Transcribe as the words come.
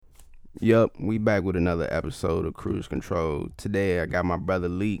Yup, we back with another episode of Cruise Control. Today I got my brother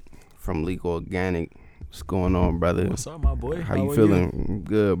Leak from Leak Organic. What's going on, brother? What's up, my boy? How you feeling?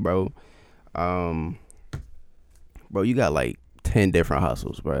 Good, bro. Bro, you got like 10 different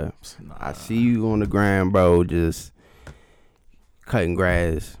hustles, bro. Nah. I see you on the ground, bro, just cutting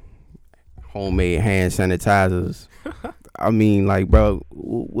grass, homemade hand sanitizers. I mean, like, bro,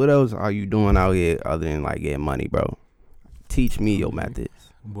 what else are you doing out here other than like getting money, bro? Teach me your methods.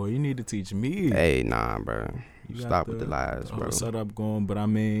 Boy, you need to teach me. Hey, nah, bro. You Stop with the lies, bro. Setup going, but I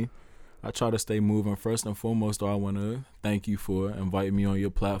mean, I try to stay moving. First and foremost, though, I want to thank you for inviting me on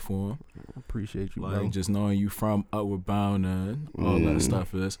your platform. I appreciate you, like, bro. just knowing you from Upward Bound and all that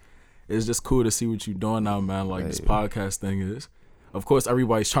stuff it's just cool to see what you're doing now, man. Like, this podcast thing is. Of course,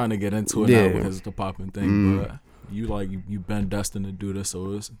 everybody's trying to get into it now because it's the popping thing, but you've been destined to do this,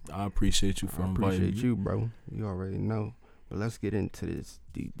 so I appreciate you for inviting me. I appreciate you, bro. You already know. But let's get into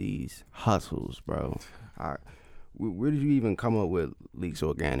these hustles, bro. Where did you even come up with Leaks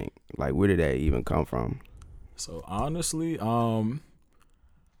Organic? Like, where did that even come from? So, honestly, I'm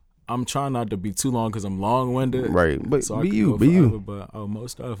trying not to be too long because I'm long-winded. Right, but so be you. But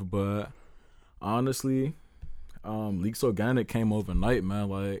most stuff. But honestly, Leaks Organic came overnight, man.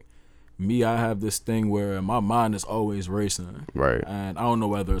 Like, me, I have this thing where my mind is always racing. Right. And I don't know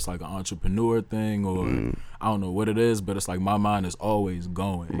whether it's like an entrepreneur thing or I don't know what it is, but it's like my mind is always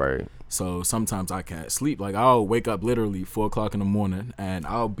going. Right. So sometimes I can't sleep. Like, I'll wake up literally 4 o'clock in the morning and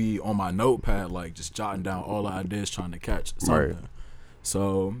I'll be on my notepad, like just jotting down all the ideas, trying to catch something. Right.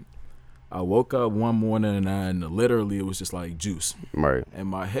 So I woke up one morning and literally it was just like juice in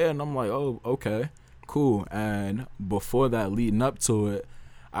my head. And I'm like, oh, okay, cool. And before that, leading up to it,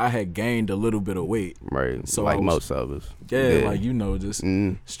 I had gained a little bit of weight. Right. So like most of us. Yeah, like, you know, just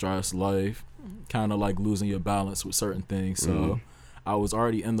stress, life, kind of like losing your balance with certain things. So I was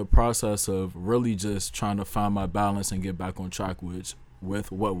already in the process of really just trying to find my balance and get back on track with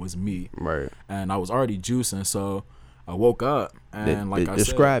what was me. Right. And I was already juicing, so I woke up and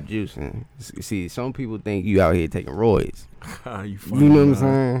describe juicing. See, some people think you out here taking roids. You funny, know what I'm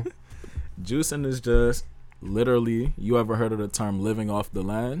saying? Juicing is just literally, you ever heard of the term living off the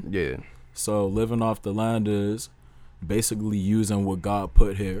land? Yeah. So living off the land is basically using what God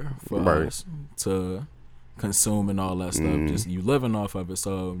put here for us to consume and all that stuff. Just you living off of it.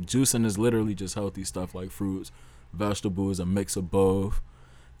 So juicing is literally just healthy stuff like fruits, vegetables, a mix of both,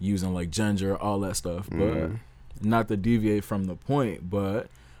 using like ginger, all that stuff. But not to deviate from the point, but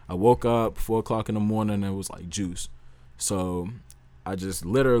I woke up 4 o'clock in the morning and it was like juice. So I just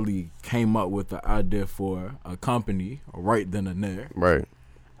literally came up with the idea for a company right then and there. Right.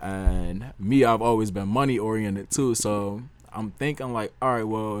 And me, I've always been money oriented too. So I'm thinking like, all right,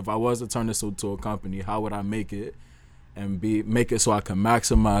 well, if I was to turn this into a company, how would I make it and make it so I can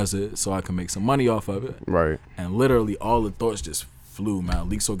maximize it so I can make some money off of it? Right. And literally all the thoughts just flew, man.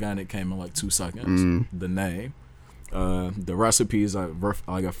 Leaks Organic came in like 2 seconds. The name. The recipes, at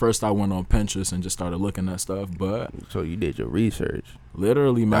first I went on Pinterest and just started looking at stuff, but so you did your research.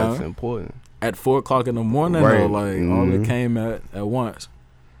 Literally, man. That's important. At 4 o'clock in the morning, though, like all it came at once.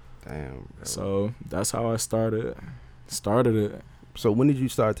 Damn, bro. So that's how I started it. So when did you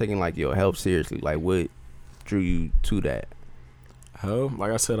start taking like your health seriously? Like, what drew you to that? Hell,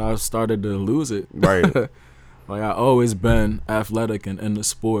 like I said, I started to lose it. Right. Like, I always been athletic and into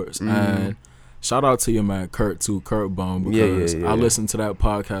sports, and shout out to your man Kurt Bone, because I listened to that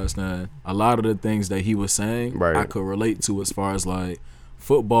podcast and a lot of the things that he was saying I could relate to, as far as like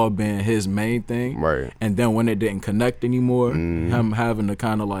football being his main thing. Right. And then when it didn't connect anymore, him having to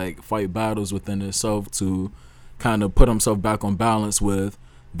kind of like fight battles within himself to kind of put himself back on balance with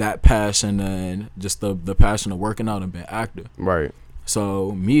that passion and just the passion of working out and being active. Right.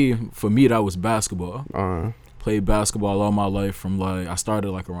 So for me, that was basketball. Played basketball all my life from like, I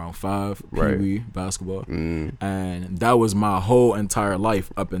started like around 5, Pee-wee basketball. And that was my whole entire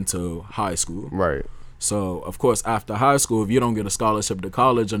life up until high school. Right. So, of course, after high school, if you don't get a scholarship to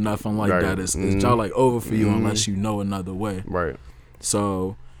college or nothing like that, it's just like over for you unless you know another way. Right.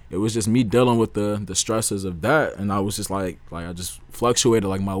 So it was just me dealing with the stresses of that, and I was just like I just fluctuated,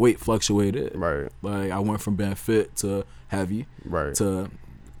 like my weight fluctuated. Right. Like I went from being fit to heavy. Right. To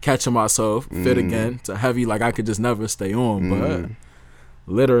catching myself fit again to heavy, like I could just never stay on. But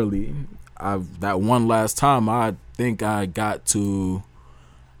literally, that one last time, I think I got to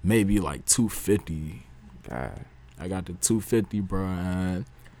maybe like 250. God. I got to 250, bro, and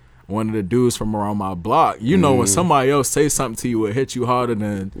one of the dudes from around my block, you know, when somebody else say something to you, it hit you harder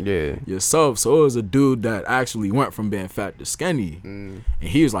than yourself. So it was a dude that actually went from being fat to skinny, and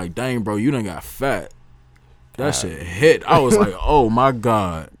he was like, "Dang, bro, you done got fat." That shit hit. I was like, "Oh my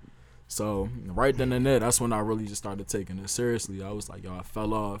God." So right then and there, that's when I really just started taking it seriously. I was like, yo, I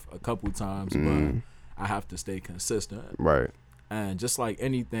fell off a couple times, but I have to stay consistent. Right. And just like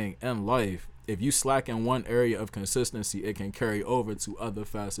anything in life, if you slack in one area of consistency, it can carry over to other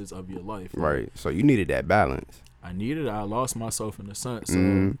facets of your life. Right. So you needed that balance. I needed it. I lost myself in a sense.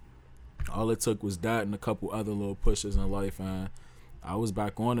 So all it took was that and a couple other little pushes in life, and I was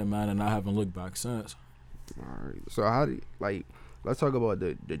back on it, man, and I haven't looked back since. All right. So how do you, let's talk about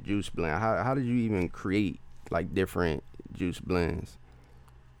the juice blend. How did you even create like different juice blends?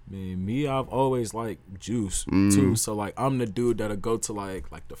 I mean, I've always liked juice too. So like, I'm the dude that'll go to like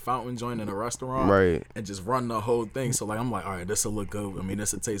the fountain joint in a restaurant, right, and just run the whole thing. So like, I'm like, all right, this will look good. I mean,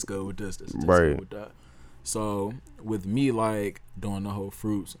 this will taste good with this. This will taste good with that. So with me, like doing the whole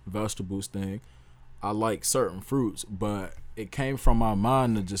fruits, vegetables thing, I like certain fruits, but it came from my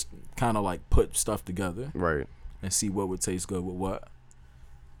mind to just kind of like put stuff together, right, and see what would taste good with what.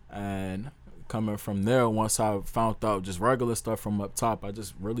 And coming from there, once I found out just regular stuff from up top, I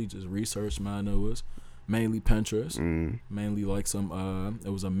just really just researched, man. It was mainly Pinterest, mainly like some it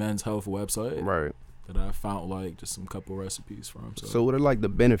was a men's health website, right, that I found like just some couple recipes from. So what are like the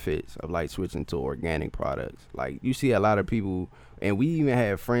benefits of like switching to organic products? Like you see a lot of people, and we even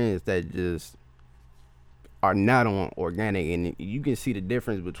have friends that just are not on organic, and you can see the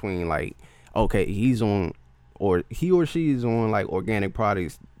difference between like, okay, he's on, or he or she is on like organic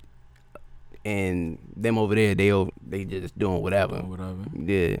products, and them over there, they just doing whatever.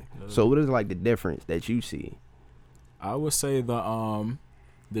 Yeah. So what is like the difference that you see? I would say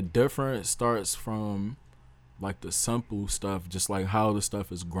the difference starts from like the simple stuff, just like how the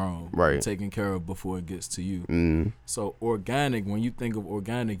stuff is grown, right, taken care of before it gets to you. So organic, when you think of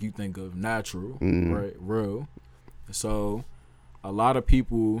organic, you think of natural, right, real. So a lot of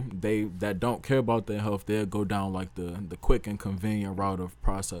people that don't care about their health, they'll go down like the quick and convenient route of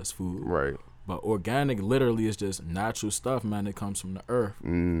processed food, right. But organic literally is just natural stuff, man. It comes from the earth.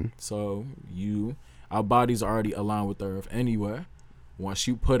 So our bodies are already aligned with the earth anyway. Once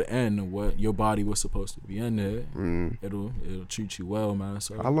you put in what your body was supposed to be in there, it'll treat you well, man.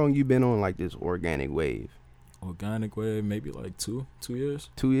 So how long you been on like this organic wave? Organic wave, maybe like 2 years.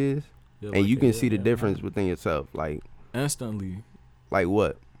 2 years? Yeah, and like you can see the difference within yourself, like instantly. Like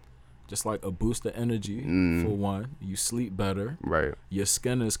what? Just like a boost of energy for one. You sleep better. Right. Your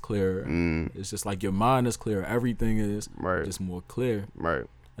skin is clearer. It's just like your mind is clearer. Everything is just more clear. Right.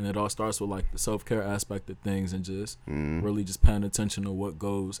 And it all starts with like the self-care aspect of things, and just really just paying attention to what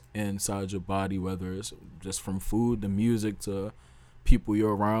goes inside your body, whether it's just from food to music to people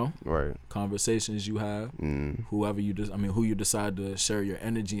you're around, right, conversations you have, who you decide to share your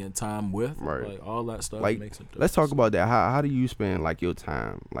energy and time with, right, like all that stuff like, makes a difference. Let's talk about that. How do you spend like your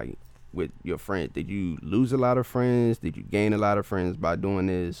time, like with your friends? Did you lose a lot of friends? Did you gain a lot of friends by doing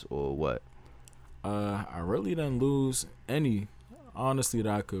this, or what? I really didn't lose any, honestly,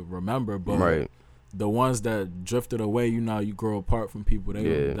 that I could remember, but right, the ones that drifted away, you grow apart from people.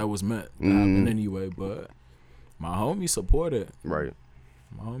 That was meant to happen anyway. But my homies supported. Right.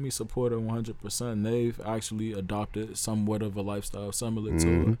 My homies supported 100%. They've actually adopted somewhat of a lifestyle similar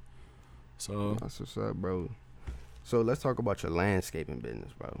to it. So that's what's up, bro. So let's talk about your landscaping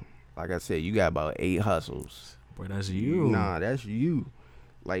business, bro. Like I said, you got about 8 hustles. Boy, that's you. Nah, that's you.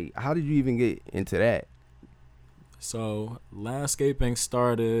 Like, how did you even get into that? So landscaping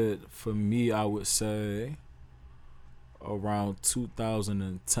started for me, I would say, around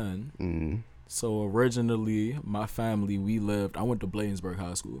 2010. So originally, my family, I went to Bladensburg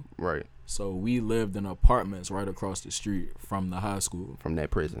High School. Right. So we lived in apartments right across the street from the high school. From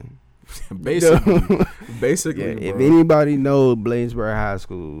that prison. Basically, yeah, if anybody knows Bladensburg High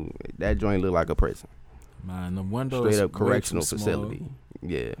School, that joint look like a prison. Man, the windows straight up correctional facility.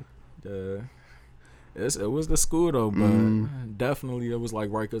 Yeah. It was the school though, but definitely it was like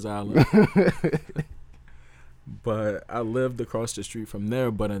Rikers Island. But I lived across the street from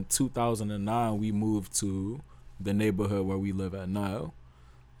there. But in 2009, we moved to the neighborhood where we live at now.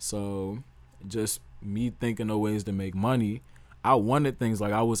 So just me thinking of ways to make money, I wanted things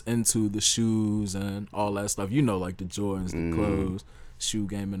like, I was into the shoes and all that stuff. Like the Jordans, the clothes, shoe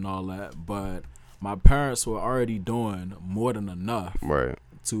game and all that. But my parents were already doing more than enough. Right.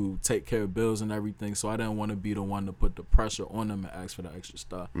 To take care of bills and everything, so I didn't want to be the one to put the pressure on them and ask for the extra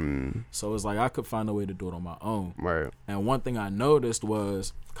stuff. So it's like I could find a way to do it on my own. Right. And one thing I noticed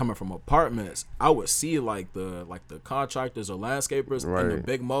was, coming from apartments, I would see like the contractors or landscapers and the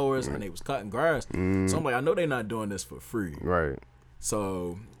big mowers, and they was cutting grass. So I'm like, I know they're not doing this for free. Right.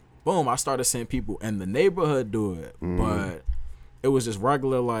 So boom, I started seeing people in the neighborhood do it, but it was just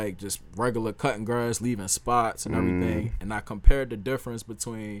regular cutting grass, leaving spots and everything. And I compared the difference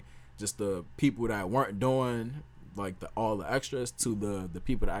between just the people that weren't doing like all the extras to the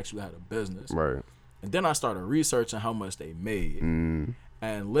people that actually had a business. Right. And then I started researching how much they made.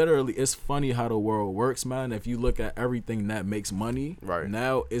 And literally, it's funny how the world works, man. If you look at everything that makes money, right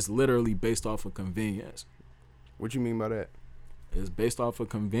now it's literally based off of convenience. What you mean by that? It's based off of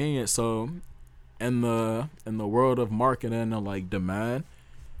convenience. So in the world of marketing and like demand,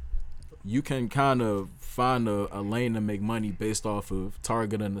 you can kind of find a lane to make money based off of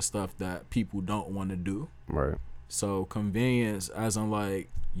targeting the stuff that people don't want to do. Right. So convenience, as in like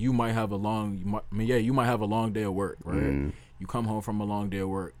you might have a long day of work, right? You come home from a long day of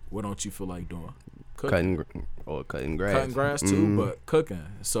work. What don't you feel like doing? Cutting grass. Cutting grass too, but cooking.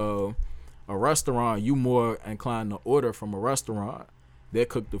 So a restaurant, you more inclined to order from a restaurant. They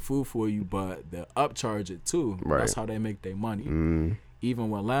cook the food for you, but they'll upcharge it too. Right. That's how they make their money. Even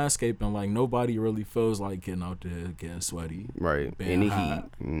with landscaping, like nobody really feels like getting out there, getting sweaty. Right. Being in the hot,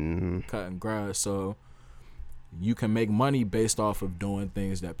 heat. Cutting grass. So you can make money based off of doing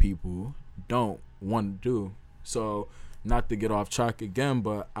things that people don't want to do. So not to get off track again,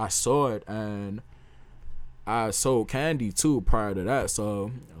 but I saw it and I sold candy too prior to that.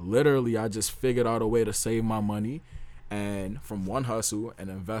 So literally I just figured out a way to save my money and from one hustle and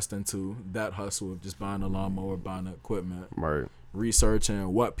invest into that hustle of just buying a lawnmower, buying the equipment, right,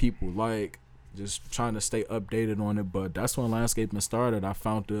 researching what people like, just trying to stay updated on it. But that's when landscaping started. I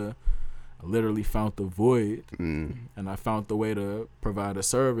literally found the void, and I found the way to provide a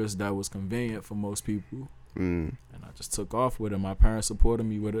service that was convenient for most people. And I just took off with it. My parents supported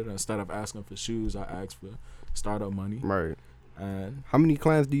me with it. Instead of asking for shoes, I asked for startup money. Right. And how many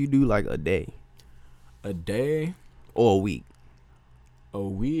clients do you do, like, a day? A day? Or a week? A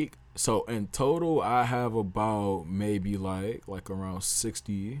week. So in total, I have about maybe like around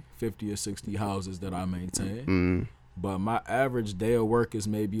 50 or 60 houses that I maintain. But my average day of work is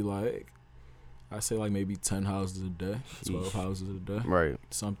maybe like, I say like maybe 10 houses a day, 12 houses a day. Right.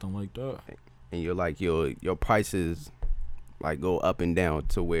 Something like that. And you're like, your prices like go up and down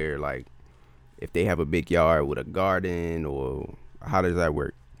to where, like, if they have a big yard with a garden, or how does that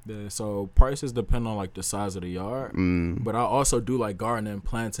work? Yeah, so prices depend on like the size of the yard. But I also do like gardening,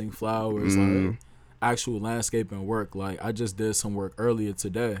 planting flowers, like actual landscaping work. Like I just did some work earlier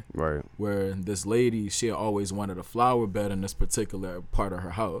today, right, where this lady, she always wanted a flower bed in this particular part of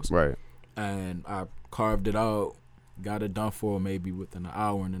her house, right, and I carved it out, got it done for her maybe within an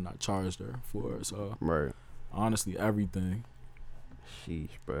hour, and then I charged her for it. So right, honestly, everything. Sheesh,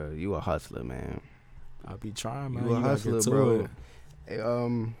 bro, you a hustler, man. I be trying, man. You a hustler, bro. Hey,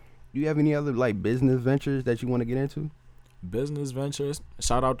 do you have any other like business ventures that you want to get into? Business ventures.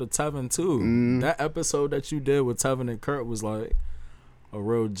 Shout out to Tevin too. That episode that you did with Tevin and Kurt was like a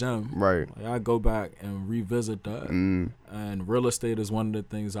real gem. Right. Like, I go back and revisit that. And real estate is one of the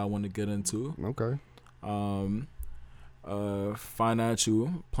things I want to get into. Okay.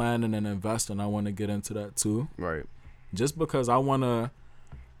 Financial planning and investing, I want to get into that too. Right. Just because I want to.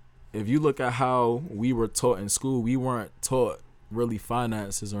 If you look at how we were taught in school, we weren't taught really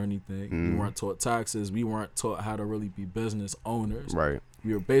finances or anything. We weren't taught taxes. We weren't taught how to really be business owners. Right.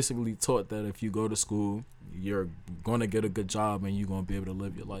 We were basically taught that if you go to school, you're going to get a good job and you're going to be able to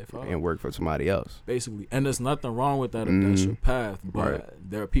live your life out. And work for somebody else. Basically. And there's nothing wrong with that if that's your path. But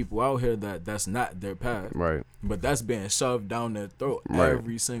there are people out here that's not their path. Right. But that's being shoved down their throat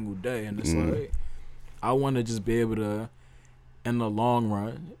every single day. And it's like, I want to just be able to, in the long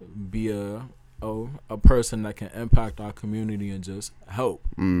run, be a person that can impact our community and just help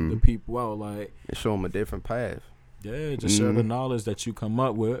the people out, like, and show them a different path. Yeah, just share the knowledge that you come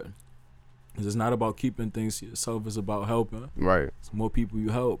up with. It's not about keeping things to yourself. It's about helping. Right. So more people you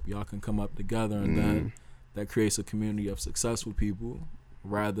help, y'all can come up together, and then that creates a community of successful people,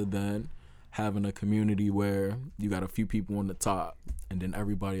 rather than having a community where you got a few people on the top and then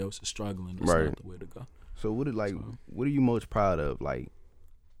everybody else is struggling. That's not the way to go. So what are you most proud of, like,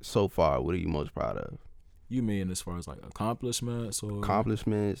 so far? What are you most proud of? You mean as far as like accomplishments? Or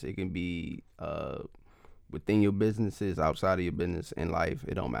accomplishments? It can be within your businesses, outside of your business, in life.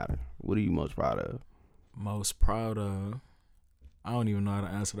 It don't matter. What are you most proud of? Most proud of? I don't even know how to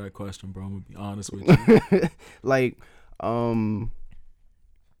answer that question, bro. I'm gonna be honest with you. Like,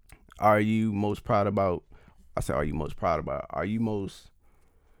 are you most proud about? I said, are you most proud about? Are you most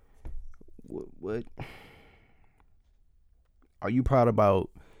what? Are you proud about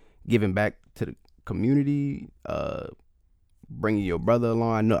giving back to the community, bringing your brother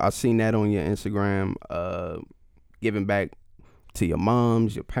along? I know I've seen that on your Instagram, giving back to your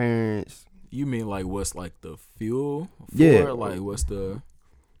moms, your parents. You mean like what's like the fuel for it? Like what's the,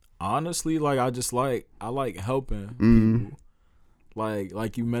 honestly, like I like helping people.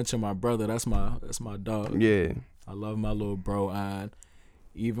 like you mentioned, my brother, that's my dog. Yeah. I love my little bro, and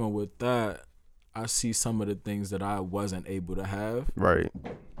even with that, I see some of the things that I wasn't able to have. Right.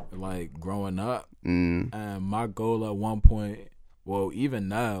 Like growing up. And my goal at one point, well, even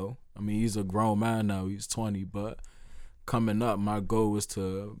now, I mean, he's a grown man now, he's 20, but coming up, my goal was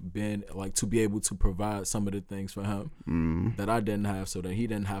to be able to provide some of the things for him that I didn't have, so that he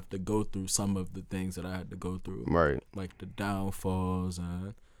didn't have to go through some of the things that I had to go through. Right. Like the downfalls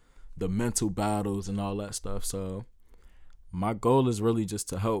and the mental battles and all that stuff. So my goal is really just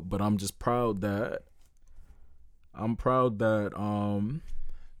to help, but I'm just proud that I'm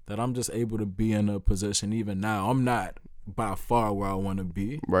just able to be in a position even now. I'm not by far where I want to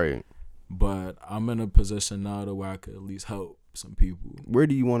be. Right. But I'm in a position now to where I could at least help some people. Where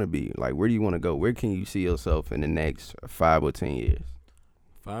do you want to be? Like, where do you want to go? Where can you see yourself in the next 5 or 10 years?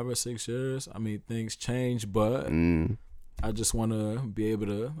 5 or 6 years? I mean, things change, but I just want to be able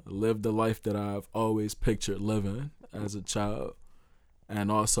to live the life that I've always pictured living as a child, and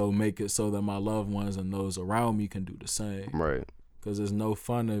also make it so that my loved ones and those around me can do the same. Right. Because it's no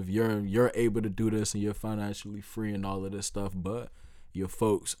fun if you're able to do this and you're financially free and all of this stuff, but your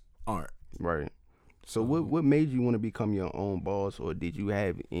folks aren't. Right. So what made you want to become your own boss, or did you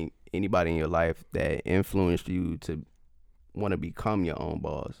have anybody in your life that influenced you to want to become your own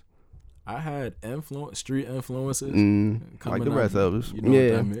boss? I had street influences. Like the rest of us. You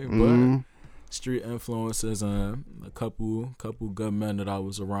know what I mean? But street influences and a couple good men that I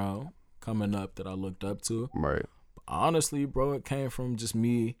was around coming up that I looked up to. Right. But honestly, bro, it came from just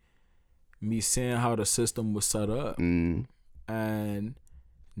me seeing how the system was set up and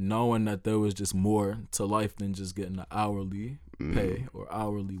knowing that there was just more to life than just getting an hourly pay or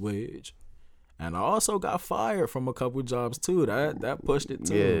hourly wage. And I also got fired from a couple jobs too. That pushed it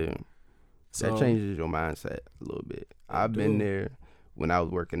too. Yeah. So, that changes your mindset a little bit. I've been there when I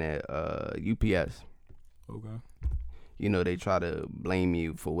was working at UPS. Okay. You know, they try to blame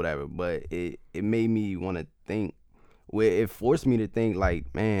you for whatever, but it made me want to think. Well, it forced me to think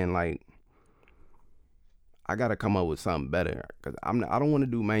like, man, like, I gotta come up with something better, because I don't want to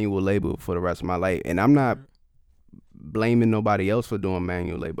do manual labor for the rest of my life. And I'm not blaming nobody else for doing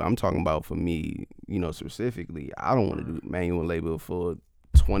manual labor. I'm talking about for me, you know, specifically. I don't want to do manual labor for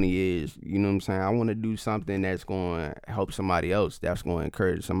 20 years. You know what I'm saying? I want to do something that's going to help somebody else, that's going to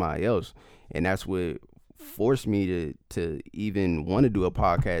encourage somebody else. And that's what forced me to even want to do a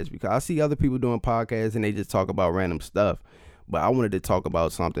podcast, because I see other people doing podcasts and they just talk about random stuff. But I wanted to talk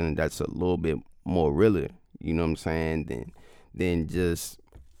about something that's a little bit more realer. You know what I'm saying? Than just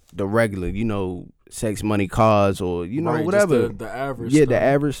the regular, you know, sex, money, cars, or, you know, whatever. Just the average stuff. The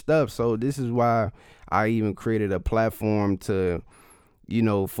average stuff. So this is why I even created a platform to, you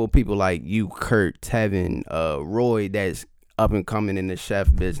know, for people like you, Kurt, Tevin, Roy, that's up and coming in the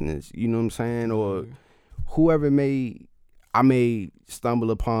chef business. You know what I'm saying? Or whoever I may stumble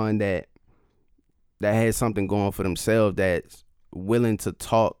upon that has something going for themselves, that's willing to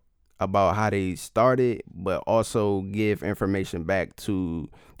talk about how they started, but also give information back to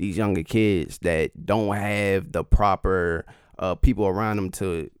these younger kids that don't have the proper people around them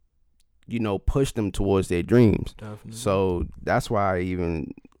to, you know, push them towards their dreams. Definitely. So that's why I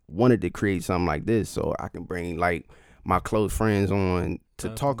even wanted to create something like this, so I can bring like my close friends on to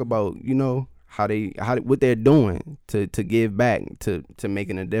talk about, you know, what they're doing to give back to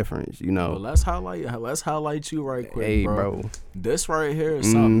making a difference, you know. Well, let's highlight you right quick, hey, bro. This right here is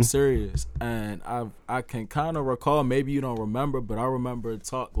something serious, and I can kind of recall, maybe you don't remember, but I remember a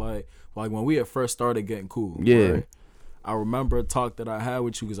talk like when we had first started getting cool. Yeah. Right? I remember a talk that I had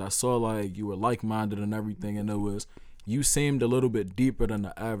with you, because I saw like you were like-minded and everything, and you seemed a little bit deeper than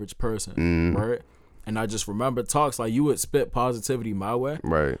the average person, right? And I just remember talks like you would spit positivity my way.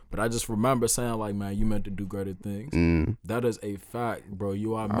 Right. But I just remember saying like, man, you meant to do greater things. That is a fact, bro.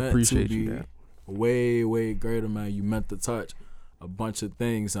 You are meant to be way, way greater, man. You meant to touch a bunch of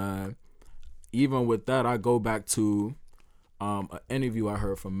things. And even with that, I go back to an interview I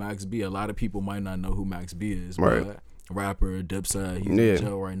heard from Max B. A lot of people might not know who Max B is. Right. But rapper, Dipset, he's in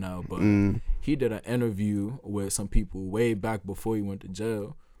jail right now. But he did an interview with some people way back before he went to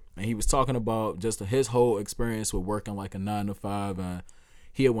jail. And he was talking about just his whole experience with working like a 9-to-5, and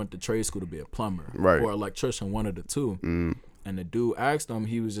he had went to trade school to be a plumber or electrician, one of the two. And the dude asked him,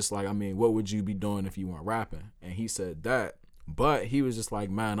 he was just like, I mean, what would you be doing if you weren't rapping? And he said that, but he was just like,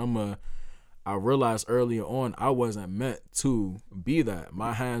 man, I realized earlier on I wasn't meant to be that.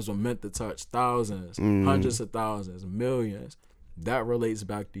 My hands were meant to touch thousands, hundreds of thousands, millions. That relates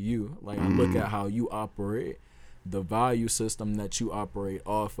back to you. Like I look at how you operate. the value system that you operate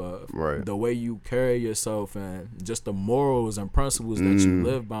off of, right. the way you carry yourself, and just the morals and principles that you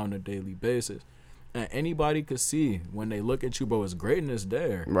live by on a daily basis. And anybody could see when they look at you, bro, it's greatness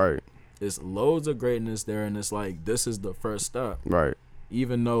there. Right. It's loads of greatness there, and it's like, this is the first step. Right.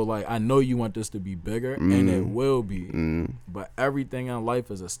 Even though, like, I know you want this to be bigger, and it will be, but everything in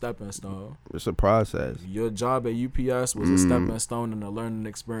life is a stepping stone. It's a process. Your job at UPS was a stepping stone and a learning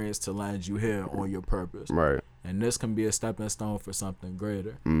experience to land you here on your purpose. Right. And this can be a stepping stone for something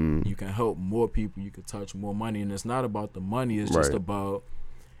greater. You can help more people. You can touch more money, and it's not about the money. It's just about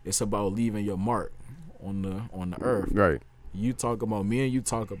leaving your mark on the earth. Right. You talk about me, and you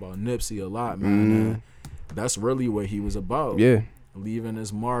talk about Nipsey a lot, man. And that's really what he was about. Yeah. Leaving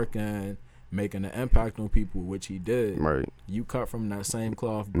his mark and making an impact on people, which he did. Right. You cut from that same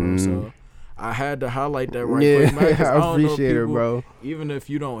cloth, bro. So I had to highlight that quick, man. I appreciate it, bro. Even if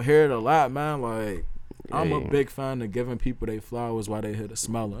you don't hear it a lot, man, like, I'm a big fan of giving people their flowers while they here to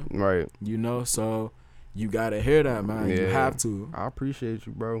smell them. Right. You know, so you got to hear that, man. You have to. I appreciate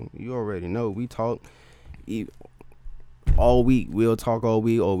you, bro. You already know. We talk all week. We'll talk all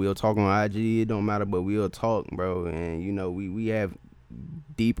week, or we'll talk on IG. It don't matter, but we'll talk, bro. And, you know, we have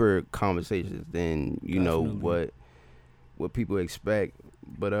deeper conversations than, you know, what people expect.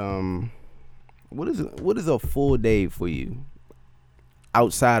 But what is a full day for you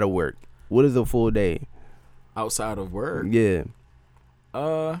outside of work? What is a full day outside of work? Yeah.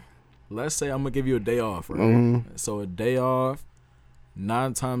 Let's say I'm gonna give you a day off, right? So a day off,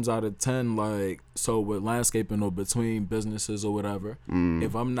 9 times out of 10, like, so with landscaping or between businesses or whatever,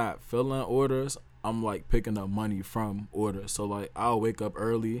 if I'm not filling orders, I'm like picking up money from orders. So like, I'll wake up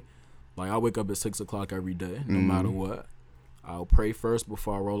early, like I wake up at 6 o'clock every day, no matter what. I'll pray first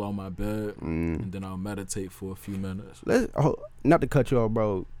before I roll on my bed, and then I'll meditate for a few minutes. Not to cut you off,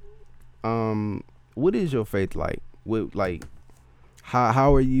 bro. What is your faith like?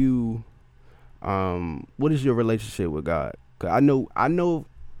 How are you? What is your relationship with God? 'Cause I know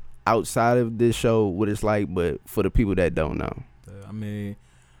outside of this show what it's like, but for the people that don't know, I mean,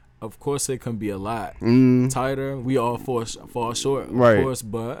 of course it can be a lot tighter. We all fall short, of course,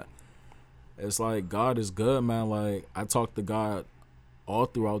 but it's like God is good, man. Like, I talk to God all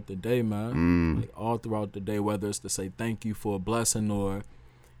throughout the day, man. Like, all throughout the day, whether it's to say thank you for a blessing, or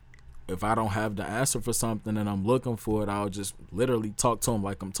if I don't have the answer for something and I'm looking for it, I'll just literally talk to him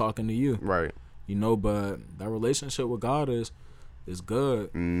like I'm talking to you. Right. You know, but that relationship with God is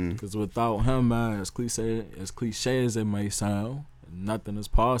good. Because without him, man, as cliche as it may sound, nothing is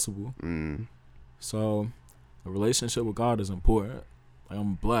possible. So the relationship with God is important. Like,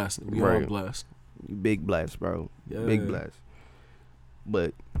 I'm blessed. We all blessed. You big blessed, bro. Yeah. Big blessed.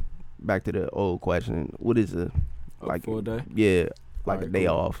 But back to the old question, what is a full day? Yeah, like a day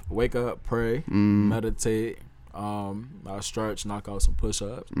off. Wake up, pray, meditate. I'll stretch, knock out some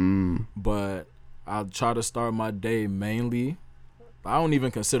push-ups. But I'll try to start my day mainly. I don't even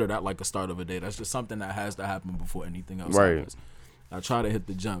consider that like a start of a day. That's just something that has to happen before anything else happens. I try to hit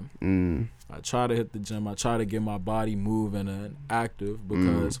the gym. I try to get my body moving and active,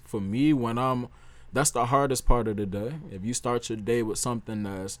 because for me, that's the hardest part of the day. If you start your day with something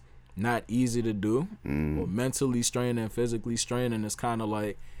that's not easy to do, or mentally straining, physically straining, it's kind of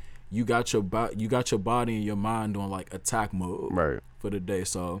like you got your body and your mind on like attack mode for the day.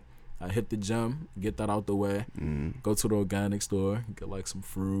 So I hit the gym, get that out the way, go to the organic store, get like some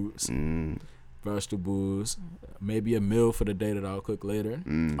fruits, vegetables, maybe a meal for the day that I'll cook later.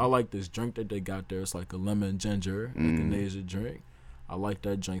 I like this drink that they got there. It's like a lemon ginger echinacea drink. I like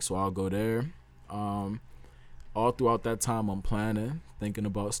that drink, so I'll go there. All throughout that time, I'm planning, thinking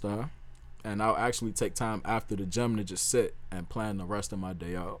about stuff, and I'll actually take time after the gym to just sit and plan the rest of my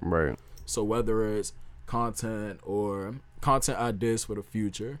day out. Right. So whether it's content or content ideas for the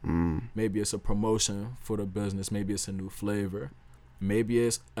future, maybe it's a promotion for the business, maybe it's a new flavor, maybe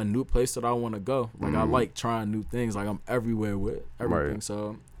it's a new place that I want to go. Like, I like trying new things. Like, I'm everywhere with everything. Right.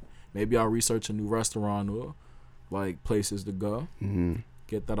 So maybe I'll research a new restaurant or like places to go,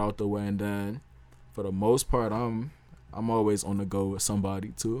 get that out the way, and then for the most part, I'm always on the go with somebody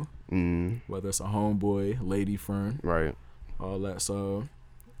too, whether it's a homeboy, lady friend, right, all that. So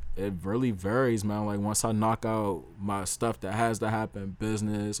it really varies, man. Like, once I knock out my stuff that has to happen,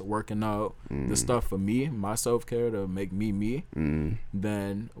 business, working out, the stuff for me, my self-care to make me,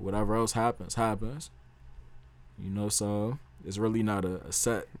 then whatever else happens. You know, so it's really not a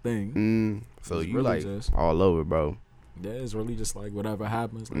set thing. So it's you really like just all over, bro. Yeah, it's really just like whatever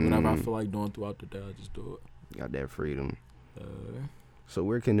happens. Like, whatever I feel like doing throughout the day, I just do it. Got that freedom. So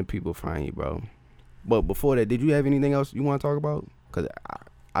where can the people find you, bro? But before that, did you have anything else you want to talk about? Because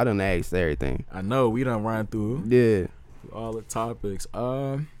I done asked everything. I know we done ran through. Yeah. All the topics.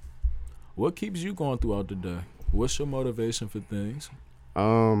 What keeps you going throughout the day? What's your motivation for things?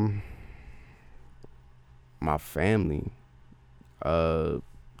 My family.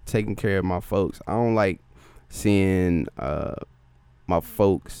 Taking care of my folks. I don't like seeing my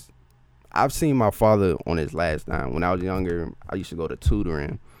folks. I've seen my father on his last dime. When I was younger, I used to go to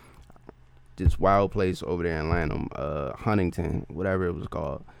tutoring. This wild place over there in Lanham, Huntington, whatever it was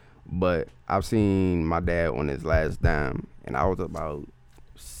called. But I've seen my dad on his last dime, and I was about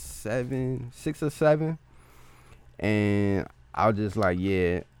 6 or 7. And I was just like,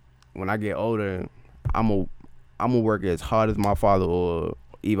 yeah, when I get older, I'm gonna work as hard as my father or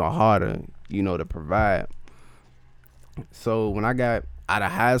even harder, to provide. So when I got out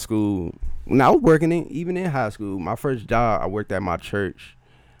of high school, when I was working even in high school, my first job, I worked at my church.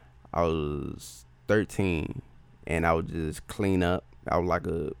 I was 13, and I would just clean up. I was like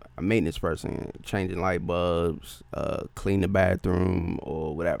a maintenance person, changing light bulbs, clean the bathroom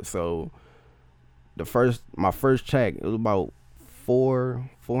or whatever. So my first check, it was about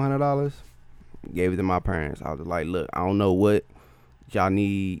 $400. Gave it to my parents. I was like, look, I don't know what y'all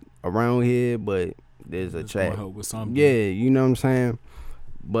need around here, but there's a check. Help with something. Yeah, you know what I'm saying?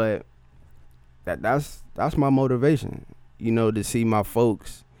 But that's my motivation, to see my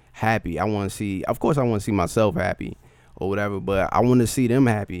folks happy. Of course I want to see myself happy or whatever, but I want to see them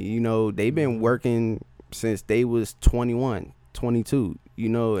happy. They've been working since they was 21, 22,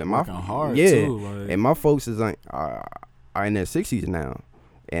 and working hard too, like. And my folks are in their 60s now.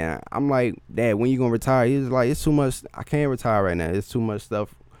 And I'm like, Dad, when you gonna retire? He's like, it's too much. I can't retire right now. It's too much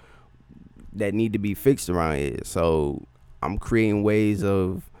stuff that need to be fixed around here. So I'm creating ways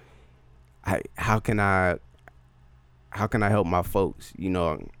of how can I help my folks,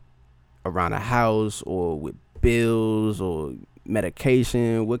 around the house or with bills or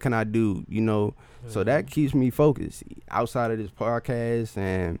medication. What can I do? So that keeps me focused outside of this podcast,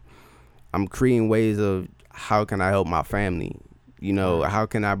 and I'm creating ways of how can I help my family. How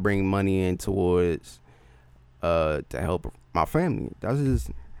can I bring money in towards to help my family? That's just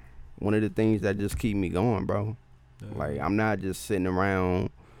one of the things that just keep me going, bro. Yeah. Like, I'm not just sitting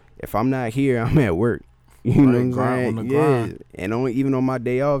around. If I'm not here, I'm at work. You know what I'm saying? Yeah. And even on my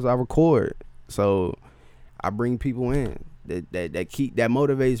day offs, I record. So I bring people in that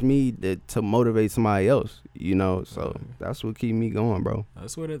motivates me to motivate somebody else. So that's what keep me going, bro.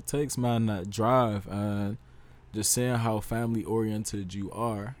 That's what it takes, man. That drive and just seeing how family oriented you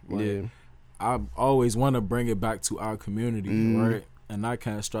are. Like, yeah. I always want to bring it back to our community, right? And I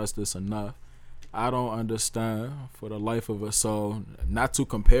can't stress this enough. I don't understand for the life of us. So not to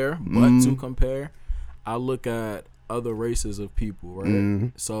compare, but to compare, I look at other races of people,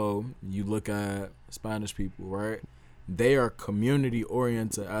 right? So you look at Spanish people, right? They are community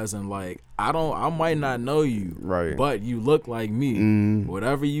oriented, as in like, I might not know you, right? But you look like me.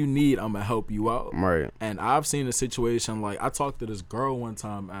 Whatever you need, I'm gonna help you out, right? And I've seen a situation like, I talked to this girl one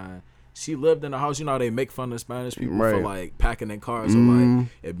time, and she lived in a house. They make fun of Spanish people for like packing their cars, or like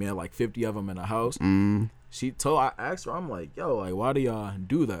it being like 50 of them in a house. I asked her, I'm like, yo, like, why do y'all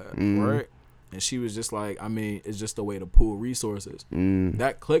do that, right? And she was just like, it's just a way to pool resources.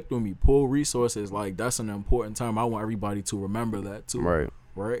 That clicked with me. Pool resources, like, that's an important term. I want everybody to remember that too.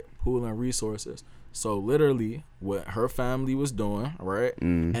 Right? Pooling resources. So literally what her family was doing, right?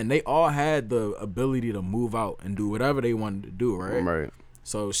 And they all had the ability to move out and do whatever they wanted to do, right?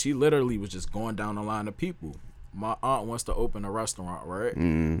 So she literally was just going down the line of people. My aunt wants to open a restaurant, right?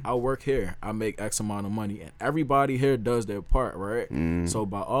 I work here. I make X amount of money. And everybody here does their part, right? So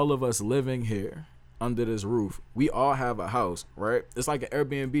by all of us living here under this roof, we all have a house, right? It's like an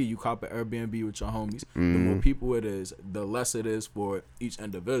Airbnb. You cop an Airbnb with your homies. The more people it is, the less it is for each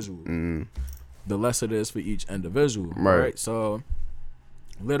individual. The less it is for each individual, right? So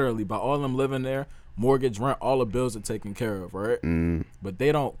literally by all them living there, mortgage, rent, all the bills are taken care of, right? But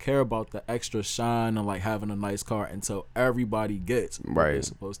they don't care about the extra shine and like having a nice car until everybody gets what they're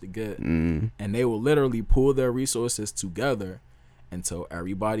supposed to get. And they will literally pool their resources together until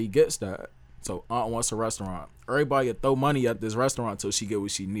everybody gets that. So aunt wants a restaurant. Everybody will throw money at this restaurant until she get what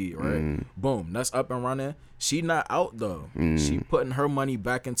she need, right? Boom, that's up and running. She not out though. She putting her money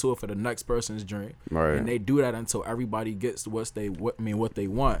back into it for the next person's drink. And they do that until everybody gets what they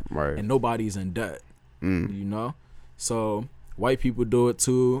want. And nobody's in debt. So white people do it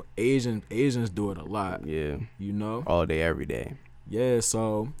too. Asians do it a lot. Yeah. All day, every day. Yeah,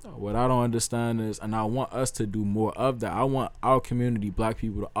 so what I don't understand is, and I want us to do more of that. I want our community, black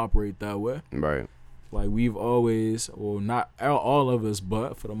people, to operate that way. Right. Like we've always, well, not all of us,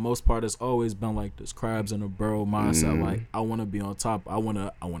 but for the most part, it's always been like this crabs in a barrel mindset. Like I want to be on top. I want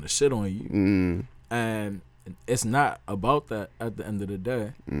to shit on you, and it's not about that at the end of the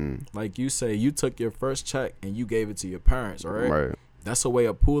day. Like you say, you took your first check and you gave it to your parents, right? That's a way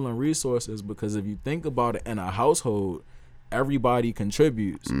of pooling resources, because if you think about it, in a household, everybody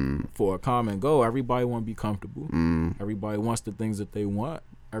contributes for a common goal. Everybody want to be comfortable. Everybody wants the things that they want.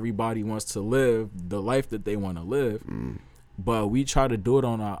 Everybody wants to live the life that they want to live. But we try to do it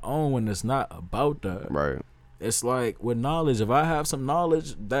on our own when it's not about that. Right. It's like with knowledge. If I have some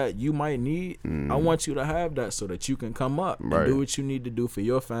knowledge that you might need, I want you to have that so that you can come up and do what you need to do for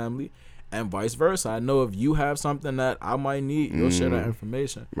your family, and vice versa. I know if you have something that I might need, you'll share that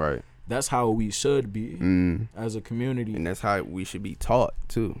information. Right. That's how we should be as a community. And that's how we should be taught,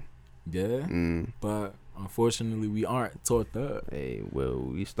 too. Yeah. But unfortunately, we aren't taught that. Hey, well,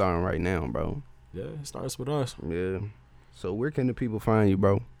 we starting right now, bro. Yeah, it starts with us. Yeah. So where can the people find you,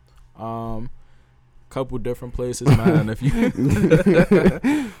 bro? Couple different places, man. If you,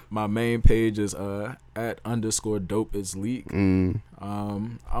 my main page is @_dope is leak. I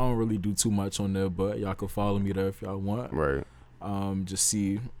don't really do too much on there, but y'all can follow me there if y'all want. Right. Just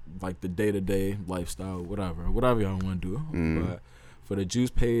see like the day-to-day lifestyle, whatever y'all want to do. But for the juice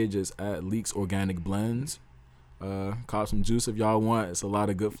page, it's @Leaks Organic Blends. Cop some juice if y'all want. It's a lot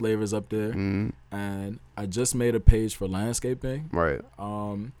of good flavors up there. And I just made a page for landscaping. Right.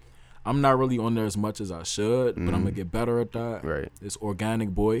 I'm not really on there as much as I should, but I'm gonna get better at that. Right. It's Organic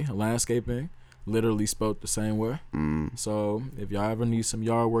Boy Landscaping, literally spelled the same way. So if y'all ever need some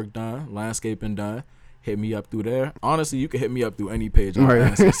yard work done, landscaping done, hit me up through there. Honestly, you can hit me up through any page.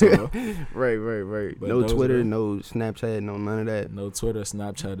 Right. So. Right. But no Twitter, no Snapchat, no none of that. No Twitter,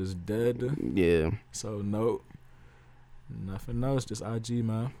 Snapchat is dead. Yeah. So no, nothing else, just IG,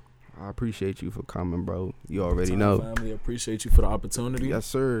 man. I appreciate you for coming, bro. You already know. Family, appreciate you for the opportunity. Yes,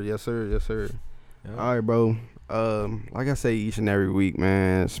 sir. Yeah. All right, bro. Like I say each and every week,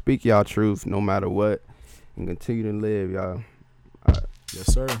 man, speak y'all truth no matter what, and continue to live, y'all. All right.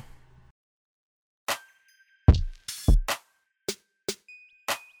 Yes, sir.